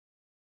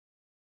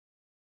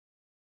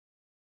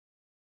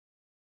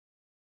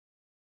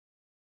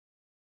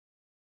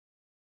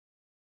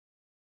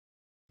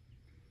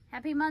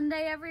Happy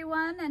Monday,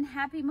 everyone, and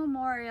happy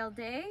Memorial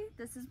Day.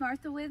 This is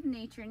Martha with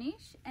Nature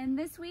Niche, and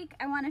this week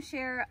I want to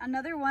share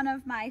another one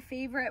of my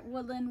favorite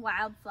woodland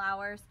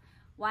wildflowers,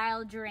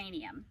 wild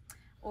geranium,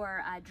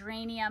 or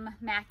Geranium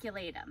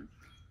maculatum.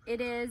 It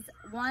is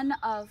one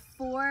of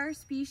 4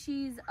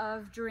 species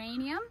of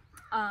geranium.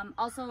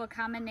 Also a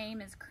common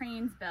name is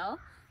cranesbill,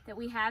 that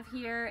we have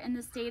here in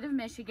the state of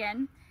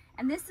Michigan.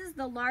 And this is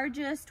the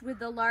largest with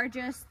the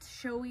largest,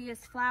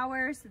 showiest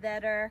flowers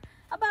that are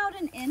about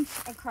 1 inch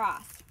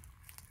across.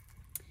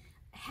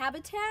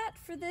 Habitat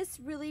for this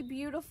really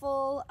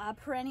beautiful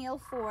perennial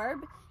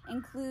forb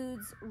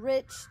includes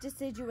rich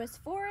deciduous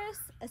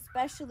forests,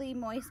 especially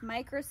moist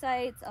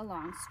microsites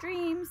along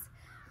streams,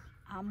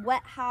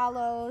 wet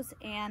hollows,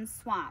 and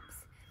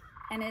swamps.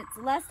 And it's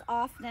less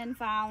often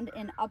found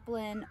in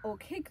upland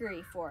oak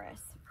hickory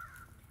forests.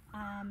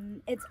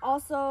 It's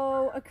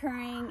also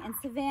occurring in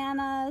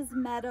savannas,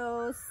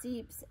 meadows,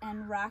 seeps,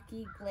 and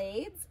rocky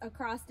glades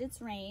across its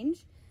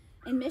range.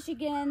 In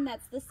Michigan,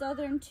 that's the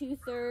southern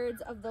 2/3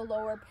 of the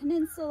lower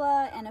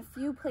peninsula and a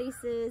few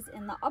places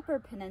in the upper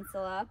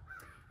peninsula.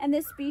 And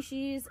this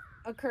species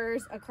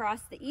occurs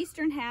across the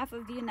eastern half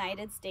of the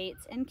United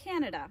States and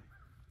Canada.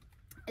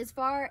 As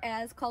far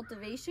as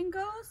cultivation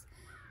goes,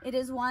 it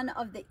is one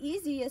of the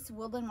easiest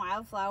woodland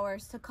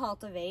wildflowers to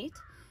cultivate.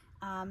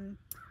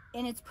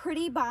 And it's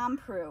pretty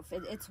bomb-proof.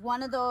 It's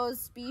one of those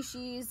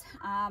species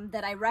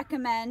that I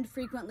recommend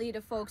frequently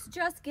to folks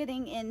just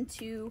getting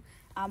into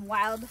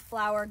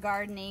wildflower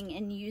gardening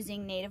and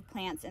using native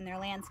plants in their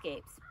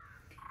landscapes.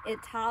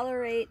 It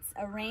tolerates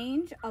a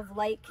range of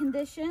light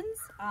conditions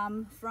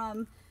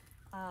from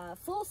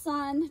full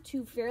sun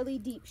to fairly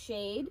deep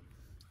shade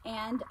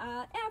and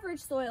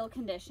average soil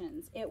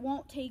conditions. It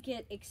won't take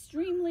it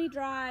extremely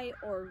dry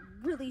or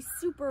really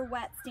super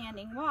wet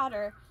standing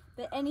water,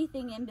 but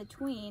anything in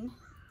between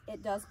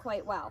it does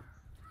quite well.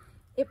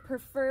 It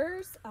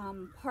prefers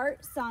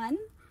part sun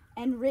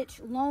and rich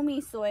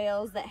loamy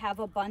soils that have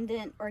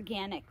abundant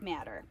organic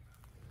matter.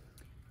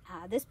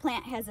 This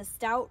plant has a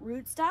stout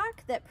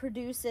rootstock that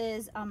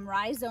produces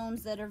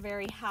rhizomes that are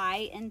very high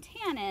in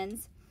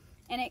tannins,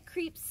 and it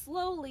creeps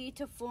slowly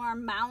to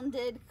form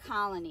mounded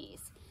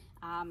colonies.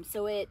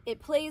 So it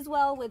plays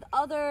well with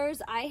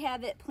others. I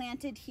have it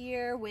planted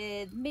here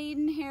with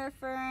maidenhair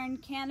fern,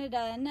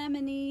 Canada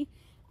anemone,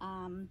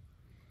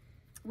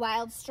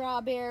 wild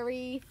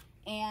strawberry,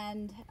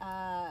 and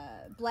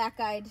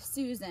black-eyed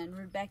Susan,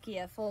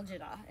 Rudbeckia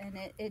fulgida, and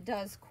it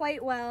does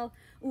quite well.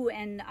 Ooh,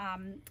 and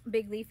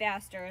big leaf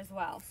aster as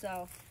well.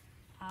 So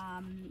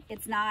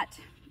it's not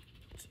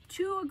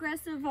too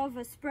aggressive of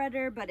a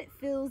spreader, but it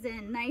fills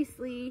in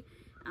nicely,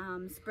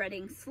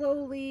 spreading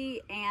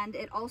slowly, and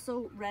it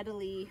also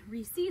readily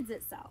reseeds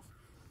itself.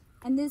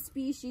 And this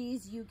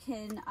species you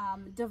can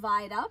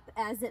divide up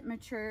as it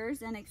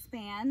matures and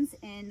expands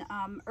in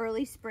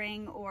early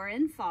spring or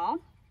in fall.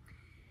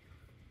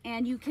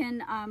 And you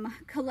can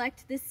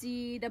collect the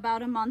seed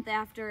about a month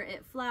after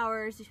it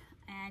flowers,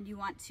 and you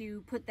want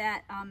to put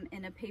that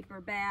in a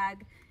paper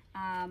bag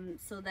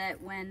so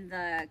that when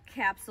the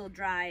capsule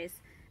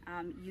dries,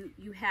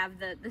 you have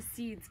the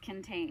seeds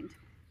contained.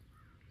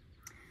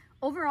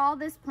 Overall,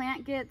 this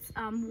plant gets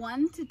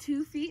 1 to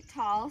 2 feet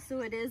tall, so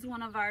it is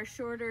one of our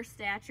shorter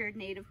statured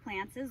native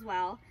plants as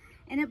well.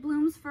 And it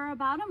blooms for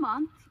about a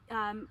month.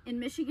 In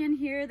Michigan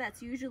here,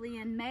 that's usually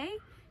in May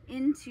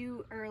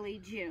into early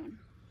June.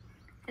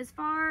 As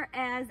far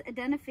as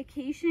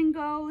identification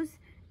goes,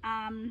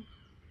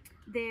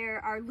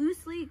 there are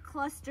loosely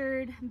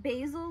clustered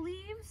basal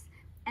leaves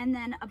and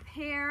then a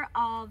pair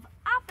of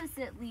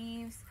opposite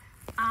leaves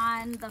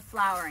on the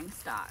flowering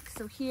stalk.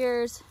 So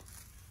here's,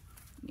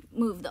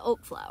 move the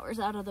oak flowers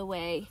out of the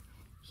way.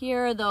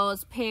 Here are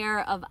those pair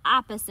of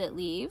opposite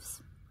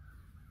leaves.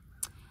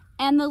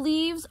 And the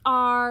leaves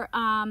are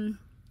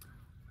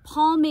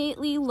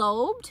palmately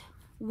lobed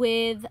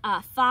with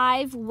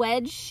 5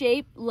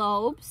 wedge-shaped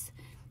lobes.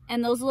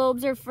 And those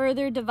lobes are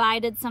further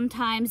divided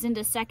sometimes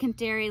into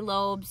secondary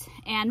lobes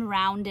and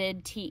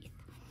rounded teeth.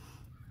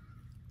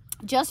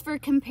 Just for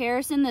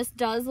comparison, this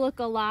does look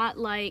a lot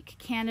like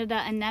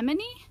Canada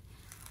anemone,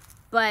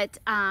 but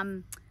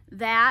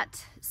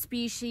that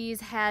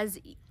species has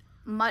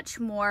much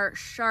more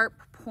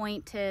sharp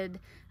pointed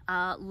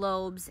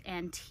lobes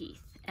and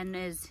teeth and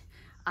is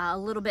a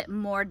little bit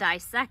more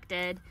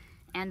dissected,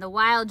 and the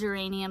wild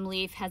geranium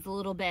leaf has a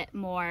little bit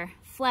more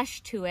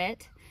flesh to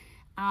it.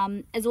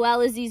 As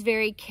well as these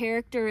very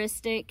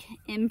characteristic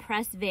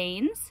impressed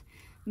veins,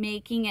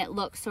 making it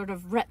look sort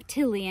of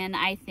reptilian,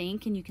 I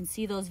think, and you can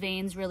see those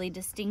veins really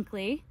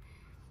distinctly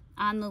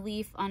on the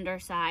leaf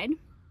underside.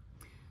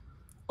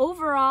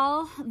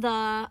 Overall,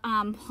 the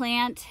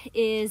plant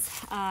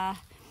is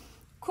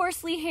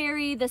coarsely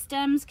hairy. The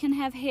stems can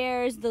have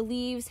hairs, the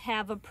leaves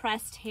have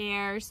oppressed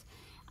hairs,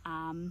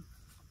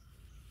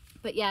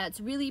 but yeah, it's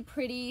really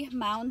pretty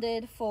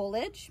mounded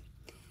foliage.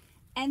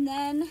 And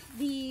then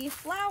the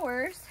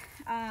flowers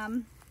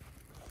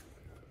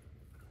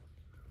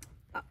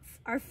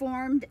are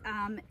formed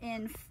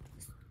in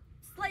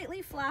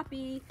slightly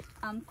floppy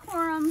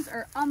corms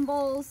or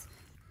umbels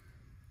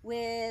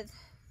with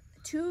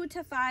 2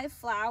 to 5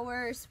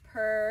 flowers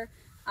per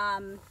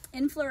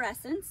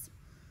inflorescence.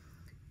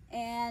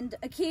 And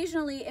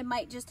occasionally it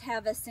might just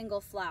have a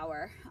single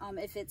flower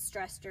if it's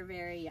stressed or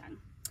very young.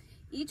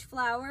 Each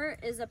flower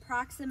is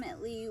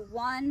approximately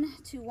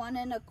 1 to 1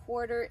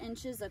 1/4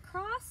 inches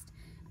across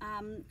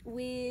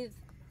with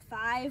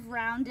 5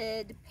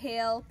 rounded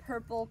pale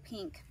purple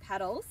pink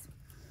petals.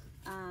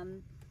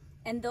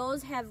 And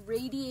those have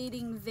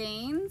radiating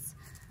veins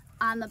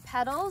on the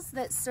petals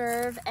that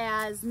serve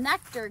as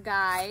nectar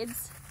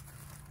guides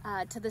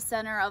to the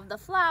center of the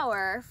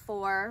flower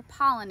for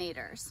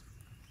pollinators.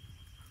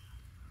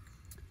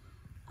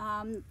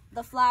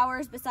 The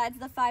flowers, besides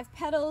the 5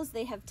 petals,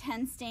 they have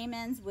 10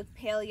 stamens with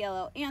pale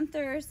yellow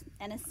anthers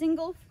and a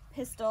single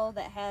pistil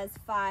that has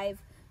 5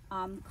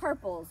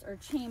 carpels or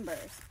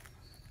chambers.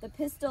 The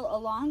pistil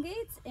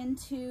elongates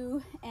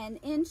into an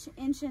inch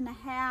and a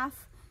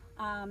half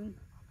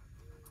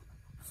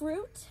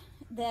fruit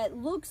that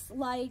looks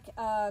like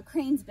a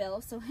crane's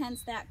bill, so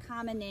hence that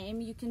common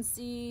name. You can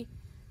see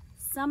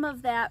some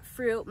of that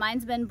fruit.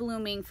 Mine's been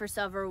blooming for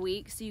several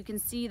weeks, so you can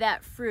see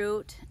that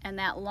fruit and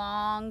that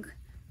long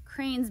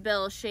crane's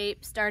bill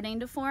shape starting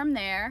to form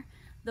there.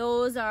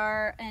 Those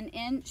are an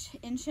inch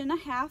and a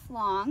half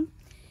long,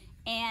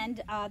 and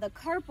the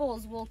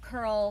carpels will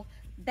curl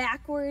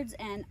backwards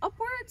and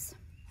upwards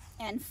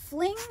and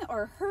fling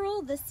or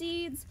hurl the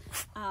seeds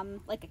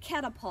like a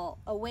catapult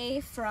away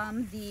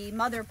from the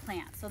mother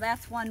plant. So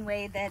that's one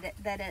way that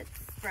it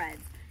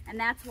spreads. And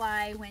that's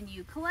why when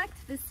you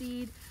collect the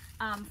seed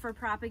for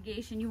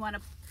propagation, you want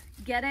to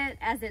get it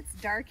as it's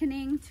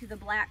darkening to the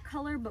black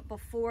color, but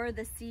before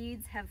the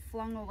seeds have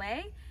flung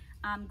away.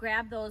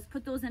 Grab those,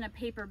 put those in a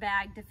paper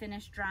bag to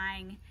finish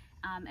drying,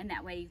 and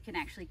that way you can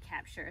actually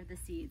capture the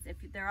seeds. If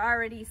they're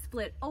already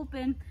split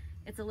open,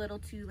 it's a little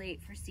too late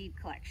for seed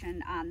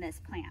collection on this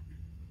plant.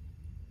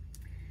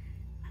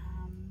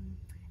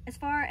 As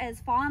far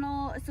as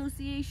faunal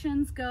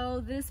associations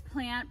go, this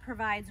plant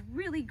provides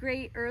really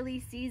great early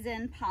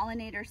season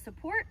pollinator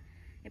support.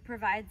 It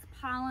provides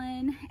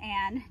pollen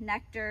and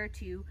nectar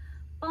to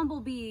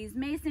bumblebees,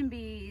 mason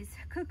bees,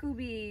 cuckoo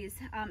bees,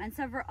 and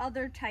several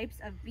other types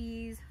of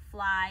bees,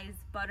 flies,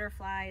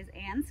 butterflies,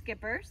 and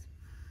skippers.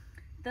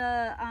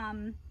 The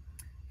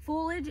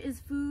foliage is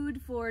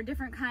food for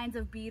different kinds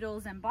of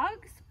beetles and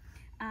bugs,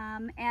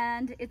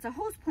 and it's a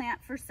host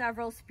plant for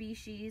several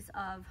species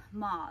of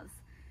moths.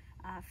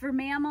 For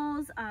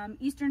mammals,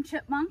 eastern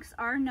chipmunks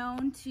are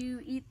known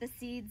to eat the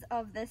seeds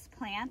of this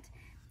plant,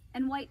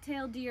 and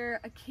white-tailed deer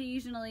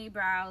occasionally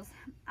browse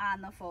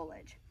on the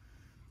foliage.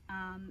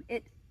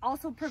 It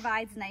also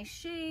provides nice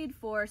shade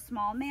for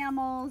small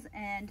mammals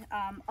and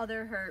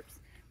other herps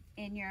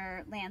in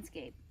your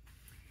landscape.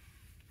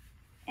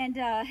 And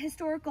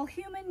historical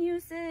human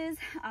uses,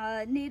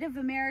 Native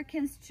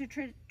Americans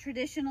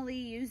traditionally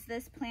use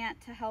this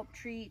plant to help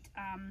treat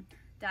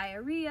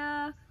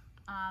diarrhea,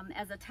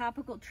 as a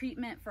topical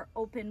treatment for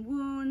open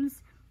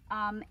wounds,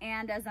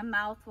 and as a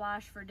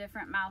mouthwash for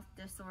different mouth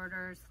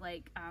disorders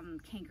like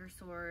canker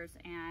sores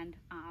and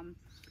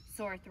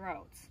sore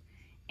throats.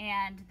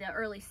 And the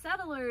early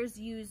settlers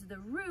used the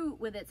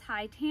root with its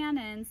high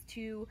tannins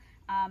to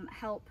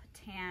help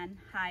tan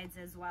hides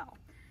as well.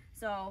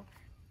 So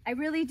I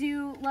really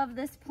do love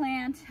this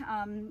plant.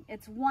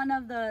 It's one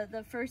of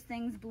the first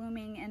things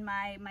blooming in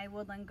my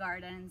woodland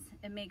gardens.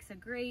 It makes a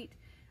great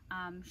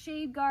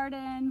shade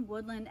garden,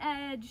 woodland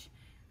edge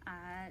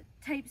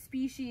type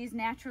species,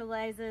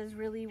 naturalizes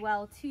really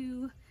well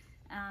too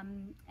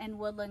in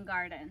woodland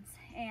gardens.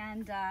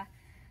 And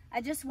I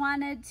just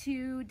wanted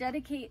to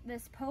dedicate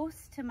this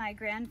post to my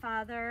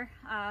grandfather,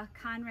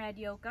 Conrad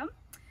Yocum.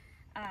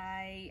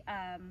 I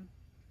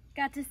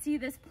got to see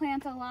this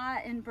plant a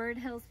lot in Bird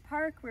Hills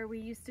Park where we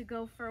used to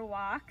go for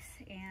walks,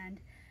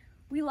 and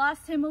we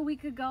lost him a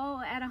week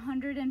ago at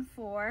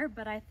 104,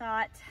 but I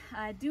thought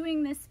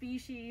doing this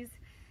species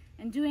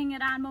and doing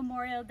it on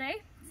Memorial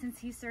Day, since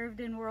he served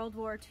in World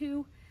War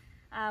II,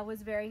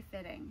 was very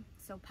fitting.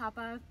 So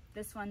Papa,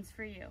 this one's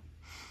for you.